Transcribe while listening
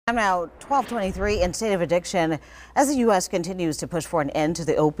Now, 12:23 in State of Addiction. As the U.S. continues to push for an end to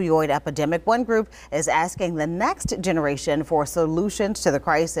the opioid epidemic, one group is asking the next generation for solutions to the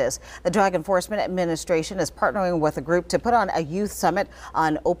crisis. The Drug Enforcement Administration is partnering with a group to put on a youth summit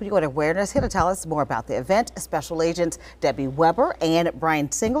on opioid awareness. Here to tell us more about the event, Special Agents Debbie Weber and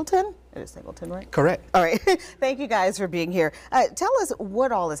Brian Singleton. It is Singleton, right? Correct. All right. Thank you guys for being here. Tell us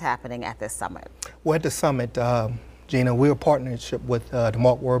what all is happening at this summit. Well, at the summit, Gina, we're a partnership with the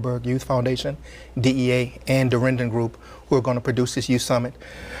Mark Warburg Youth Foundation, DEA, and the Rendon Group, who are going to produce this youth summit.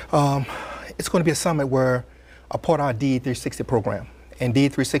 It's going to be a summit where a part of our DE360 program. And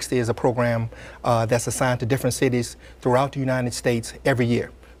DE360 is a program that's assigned to different cities throughout the United States every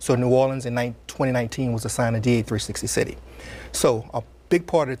year. So New Orleans in 2019 was assigned a DE360 city. So a big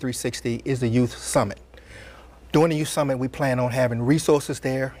part of the 360 is the youth summit. During the youth summit, we plan on having resources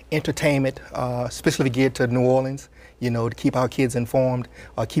there, entertainment, specifically geared to New Orleans, you know, to keep our kids informed,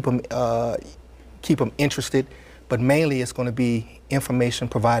 keep them interested. But mainly it's going to be information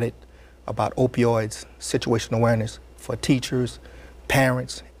provided about opioids, situational awareness for teachers,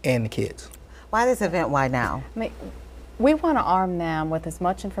 parents, and the kids. Why this event? Why now? We want to arm them with as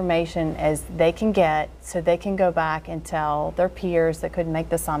much information as they can get so they can go back and tell their peers that couldn't make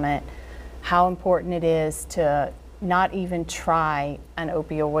the summit how important it is to not even try an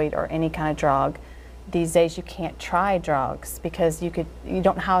opioid or any kind of drug. These days you can't try drugs because you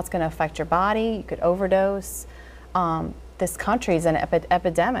don't know how it's going to affect your body. You could overdose. This country is an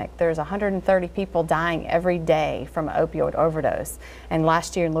epidemic. There's 130 people dying every day from an opioid overdose. And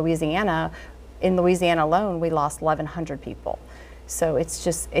last year in Louisiana alone, we lost 1,100 people. So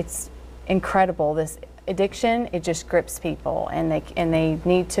it's incredible. This addiction, it just grips people, and they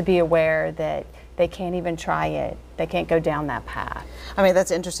need to be aware that they can't even try it. They can't go down that path. I mean,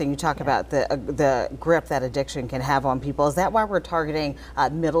 that's interesting. You talk about the grip that addiction can have on people. Is that why we're targeting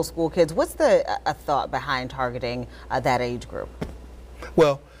middle school kids? What's the thought behind targeting that age group?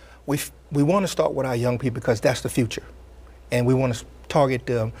 Well, we want to start with our young people because that's the future, and we want to target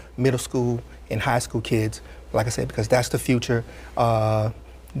the middle school and high school kids, like I said, because that's the future.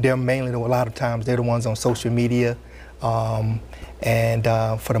 They're mainly, a lot of times, they're the ones on social media. And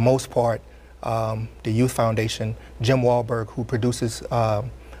for the most part, the Youth Foundation, Jim Wahlberg, who produces the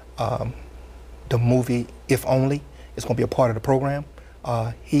movie If Only, is going to be a part of the program.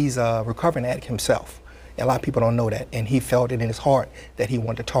 He's a recovering addict himself. And a lot of people don't know that. And he felt it in his heart that he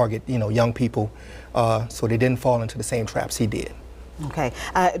wanted to target, young people so they didn't fall into the same traps he did. Okay.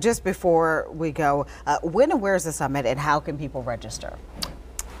 Just before we go, when and where is the summit and how can people register?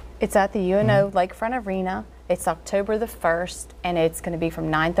 It's at the UNO Lakefront Arena. It's October the 1st, and it's going to be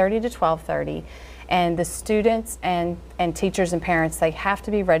from 9:30 to 12:30. And the students and teachers and parents, they have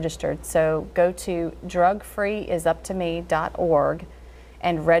to be registered. So go to drugfreeisuptome.org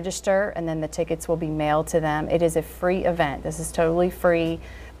and register, and then the tickets will be mailed to them. It is a free event. This is totally free,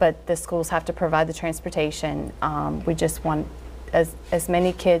 but the schools have to provide the transportation. We just want as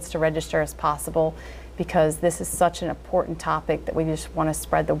many kids to register as possible, because this is such an important topic that we just want to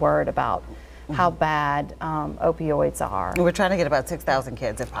spread the word about how bad opioids are. We're trying to get about 6,000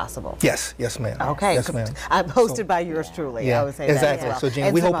 kids if possible. Yes, yes, ma'am. Okay, yes, ma'am. I'm hosted by yours truly. Yeah, I would say exactly. That as well. So,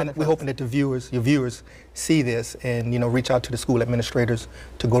 Gene, we're hoping that your viewers see this and reach out to the school administrators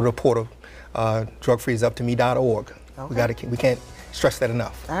to go to the portal, drugfreeisuptome.org. Okay. We can't stress that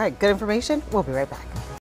enough. All right, good information. We'll be right back.